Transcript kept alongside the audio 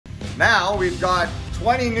Now we've got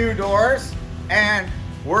 20 new doors and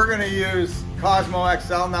we're gonna use Cosmo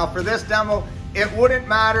XL. Now for this demo, it wouldn't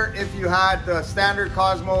matter if you had the standard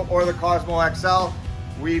Cosmo or the Cosmo XL.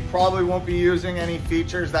 We probably won't be using any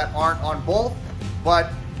features that aren't on both, but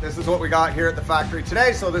this is what we got here at the factory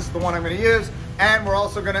today, so this is the one I'm gonna use. And we're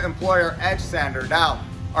also gonna employ our edge sander. Now,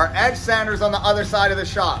 our edge sander's on the other side of the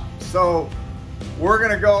shop. So we're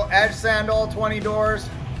gonna go edge sand all 20 doors.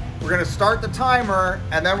 We're gonna start the timer,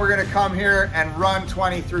 and then we're gonna come here and run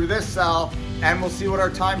 20 through this cell, and we'll see what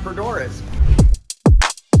our time per door is.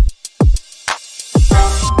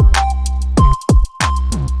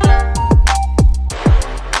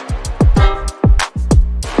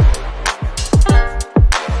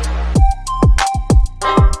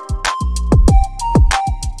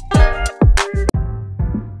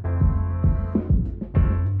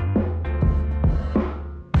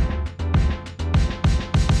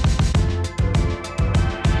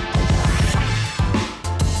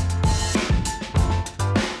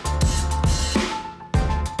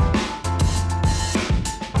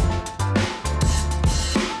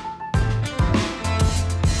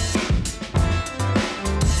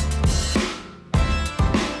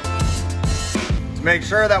 To make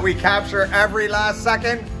sure that we capture every last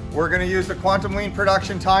second, we're gonna use the Quantum Lean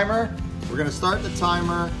production timer. We're gonna start the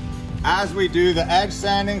timer as we do the edge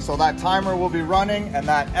sanding, so that timer will be running and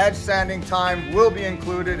that edge sanding time will be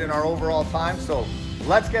included in our overall time. So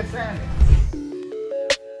let's get sanding.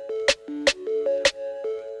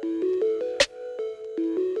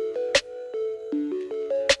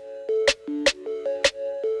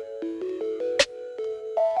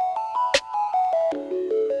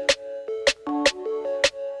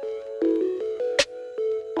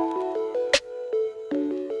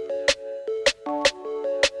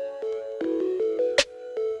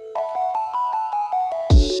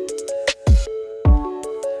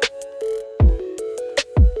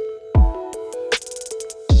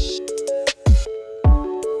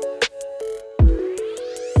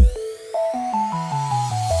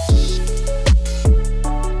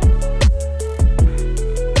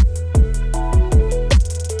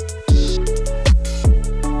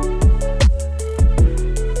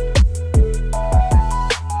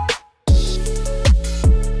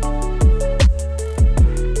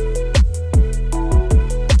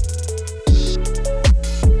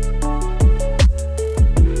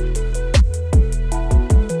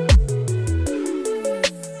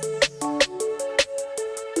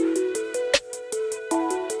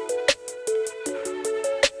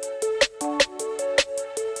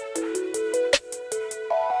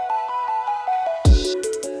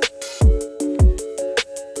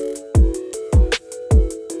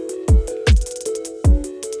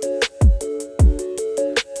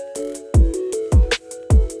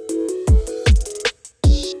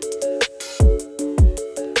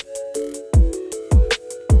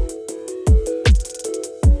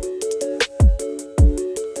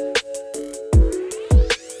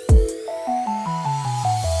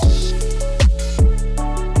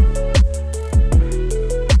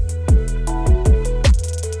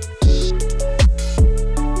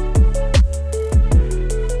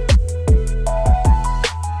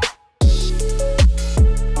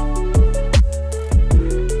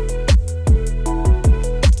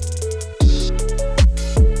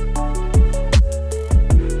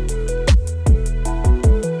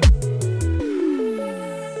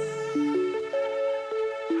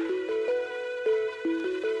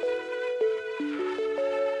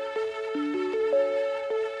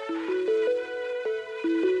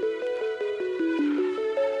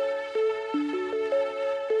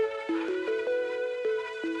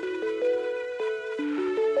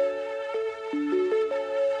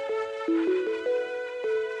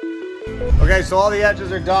 Okay, so all the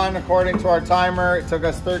edges are done according to our timer. It took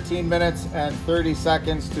us 13 minutes and 30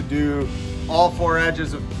 seconds to do all 4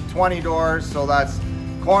 edges of 20 doors. So that's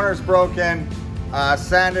corners broken,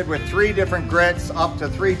 sanded with 3 different grits up to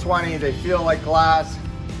 320. They feel like glass.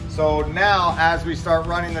 So now as we start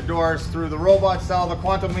running the doors through the robot cell, the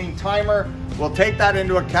Quantum Lean timer, we'll take that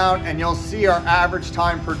into account and you'll see our average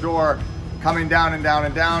time per door coming down and down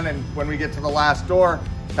and down. And when we get to the last door,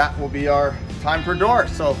 that will be our time per door.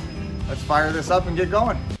 So let's fire this up and get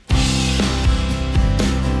going.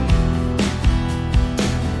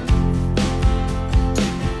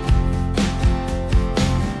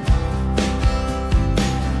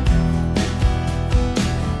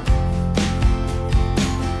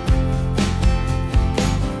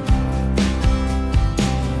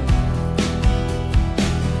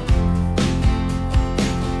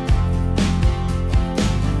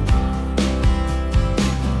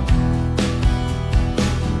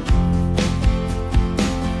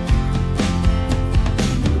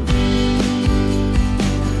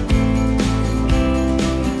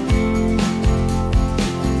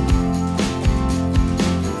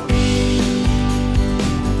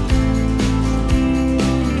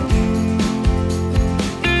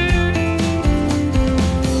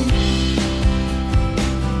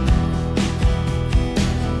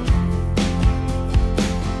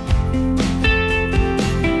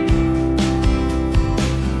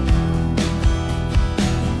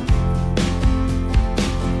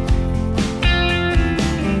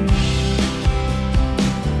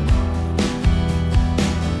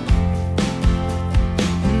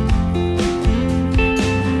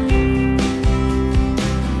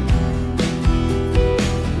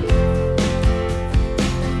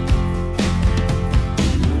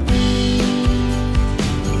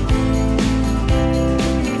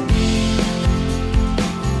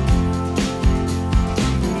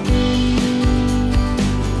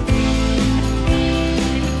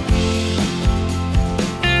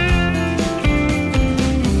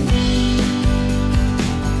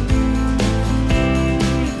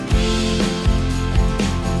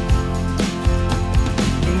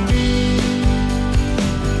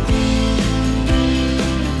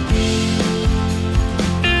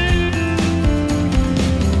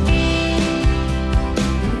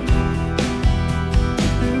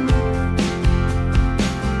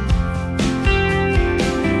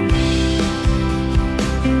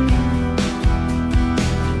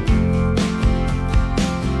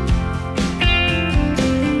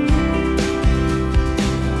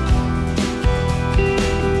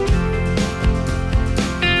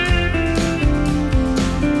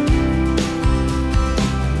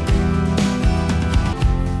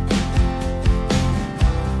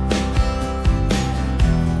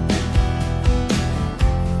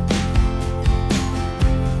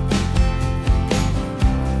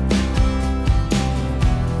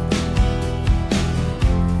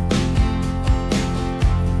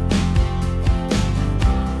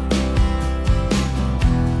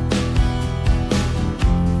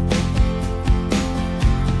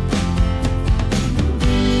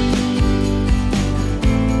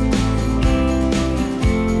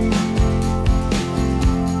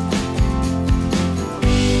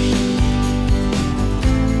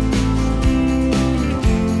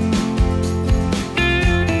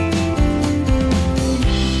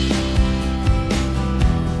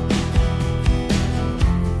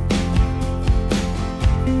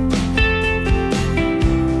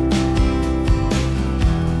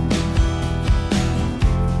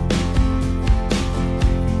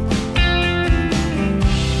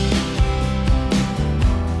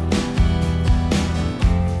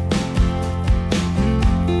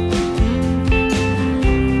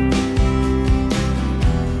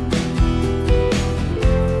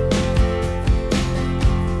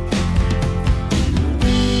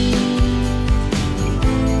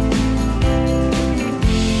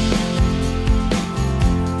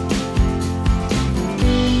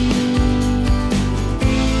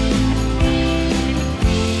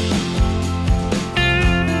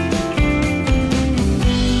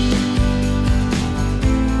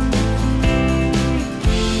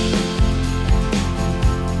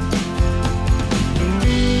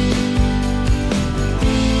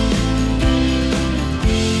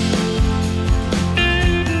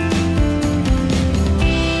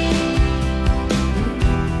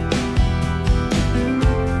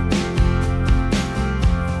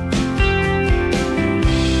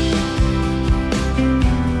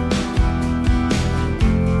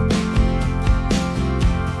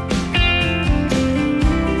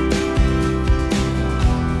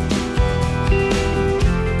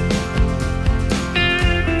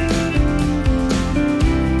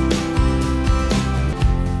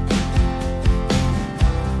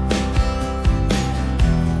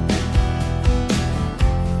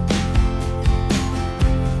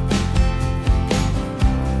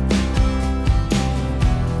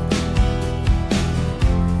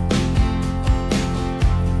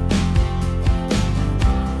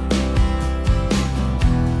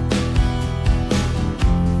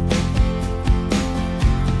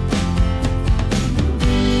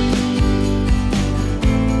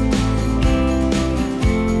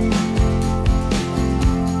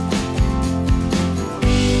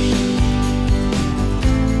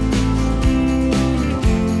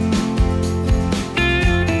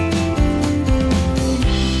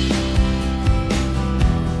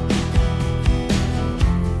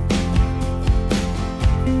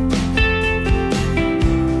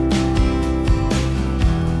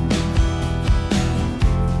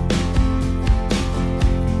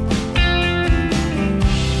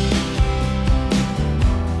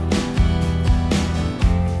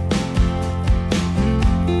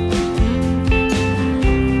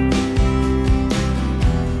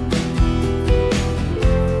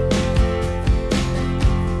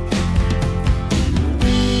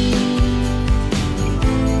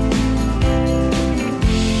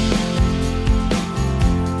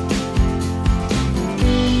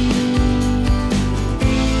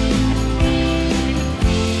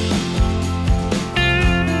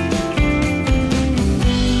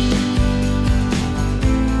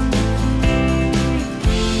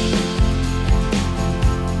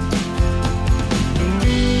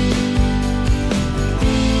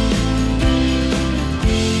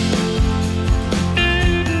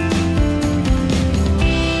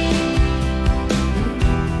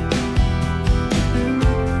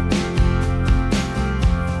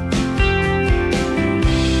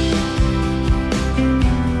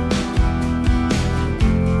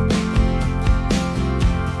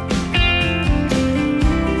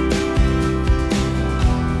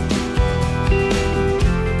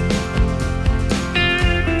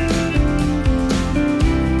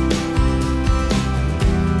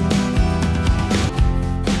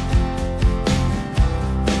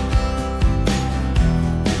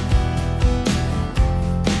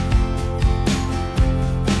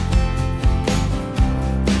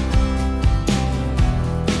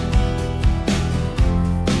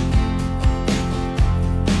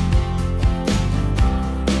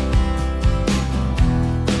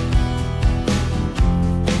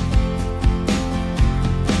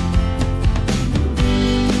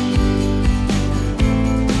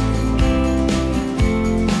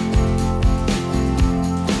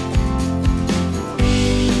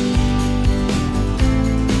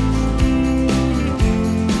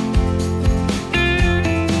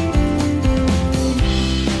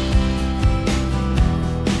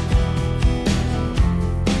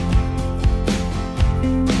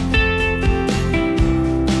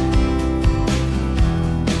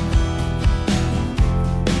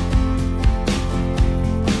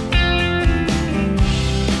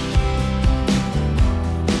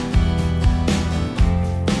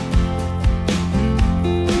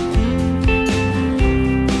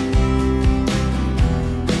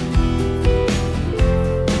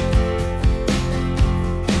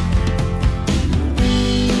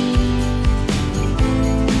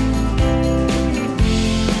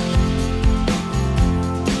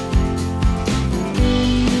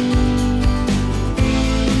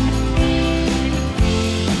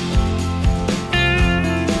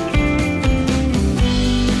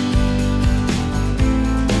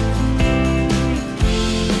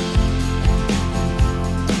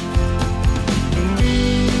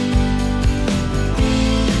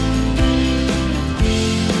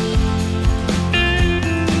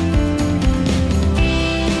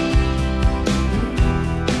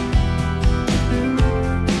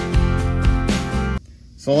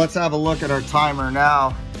 So let's have a look at our timer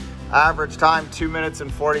now. Average time 2 minutes and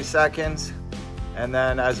 40 seconds. And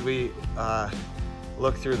then as we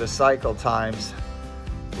look through the cycle times,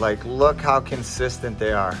 like look how consistent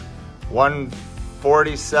they are.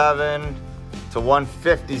 147 to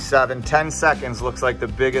 157, 10 seconds looks like the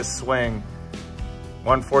biggest swing.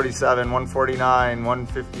 147, 149,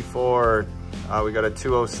 154, we got a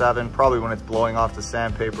 207. Probably when it's blowing off the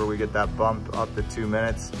sandpaper, we get that bump up to 2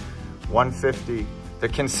 minutes. 150. The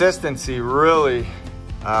consistency really,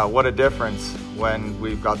 what a difference when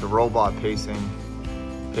we've got the robot pacing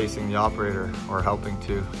the operator or helping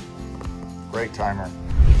to. Great timer.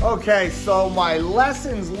 Okay, so my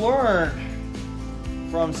lessons learned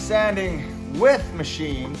from sanding with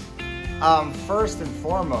machines, first and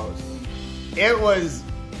foremost, it was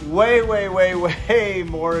way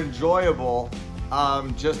more enjoyable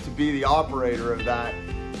just to be the operator of that.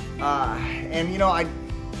 And you know,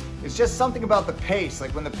 it's just something about the pace.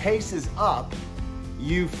 Like when the pace is up,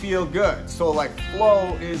 you feel good. So like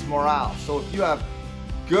flow is morale. So if you have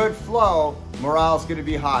good flow, morale's gonna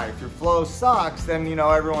be high. If your flow sucks, then you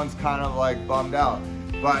know, everyone's kind of like bummed out.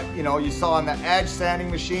 But you know, you saw on the edge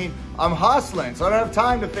sanding machine, I'm hustling, so I don't have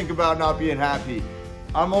time to think about not being happy.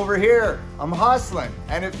 I'm over here, I'm hustling,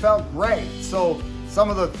 and it felt great. So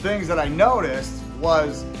some of the things that I noticed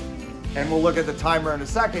was, and we'll look at the timer in a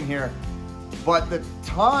second here, but the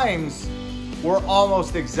times were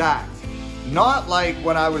almost exact. Not like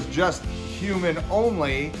when I was just human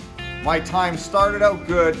only, my time started out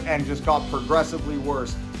good and just got progressively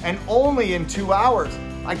worse. And only in 2 hours.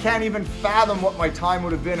 I can't even fathom what my time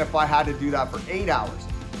would have been if I had to do that for 8 hours.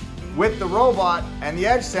 With the robot and the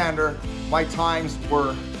edge sander, my times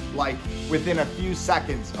were like within a few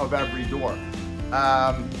seconds of every door.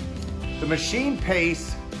 The machine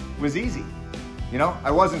pace was easy. You know,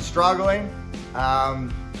 I wasn't struggling.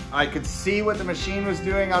 I could see what the machine was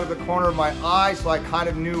doing out of the corner of my eye, so I kind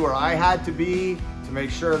of knew where I had to be to make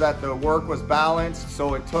sure that the work was balanced.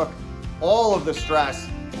 So it took all of the stress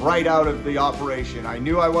right out of the operation. I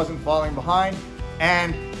knew I wasn't falling behind,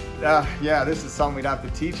 and yeah, this is something we'd have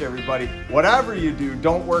to teach everybody. Whatever you do,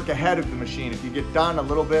 don't work ahead of the machine. If you get done a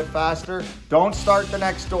little bit faster, don't start the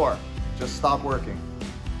next door. Just stop working.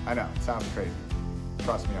 I know, it sounds crazy.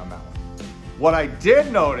 Trust me on that one. What I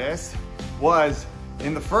did notice was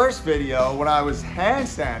in the first video, when I was hand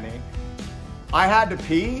sanding, I had to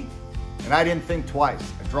pee and I didn't think twice.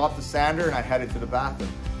 I dropped the sander and I headed to the bathroom.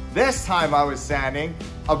 This time I was sanding,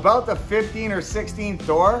 about the 15th or 16th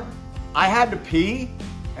door, I had to pee,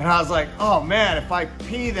 and I was like, oh man, if I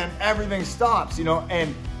pee, then everything stops, you know?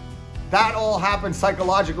 And that all happened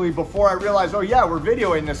psychologically before I realized, oh yeah, we're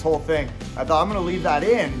videoing this whole thing. I thought I'm gonna leave that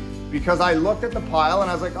in because I looked at the pile and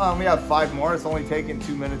I was like, oh, we have 5 more. It's only taking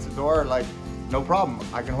 2 minutes a door. Like, no problem,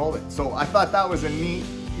 I can hold it. So I thought that was a neat,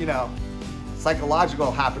 you know, psychological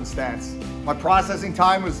happenstance. My processing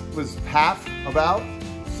time was half about.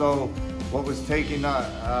 So what was taking,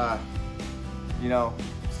 you know,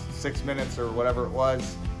 6 minutes or whatever it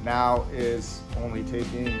was, now is only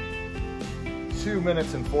taking 2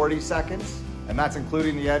 minutes and 40 seconds. And that's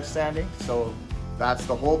including the edge sanding. So that's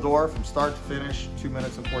the whole door from start to finish, 2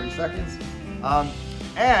 minutes and 40 seconds.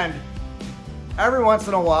 And every once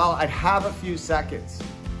in a while, I'd have a few seconds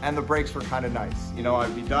and the breaks were kind of nice. You know,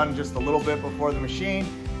 I'd be done just a little bit before the machine.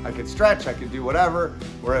 I could stretch, I could do whatever.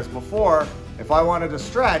 Whereas before, if I wanted to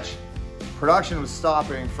stretch, production was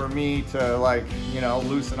stopping for me to, like, you know,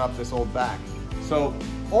 loosen up this old back. So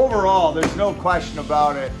overall, there's no question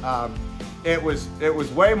about it. It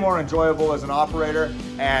was way more enjoyable as an operator,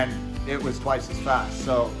 and it was twice as fast.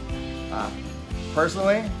 So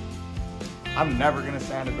personally, I'm never gonna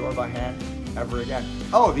sand a door by hand ever again.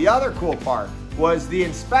 Oh, the other cool part was the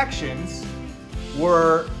inspections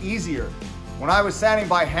were easier. When I was sanding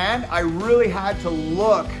by hand, I really had to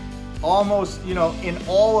look almost, you know, in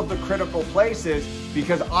all of the critical places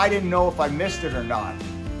because I didn't know if I missed it or not.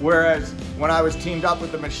 Whereas when I was teamed up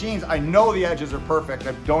with the machines, I know the edges are perfect.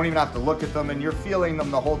 I don't even have to look at them, and you're feeling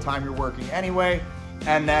them the whole time you're working anyway.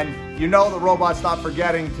 And then you know the robot's not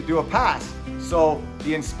forgetting to do a pass. So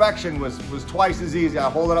the inspection was twice as easy. I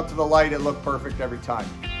hold it up to the light, it looked perfect every time.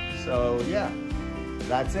 So yeah,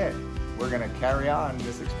 that's it. We're gonna carry on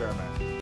this experiment.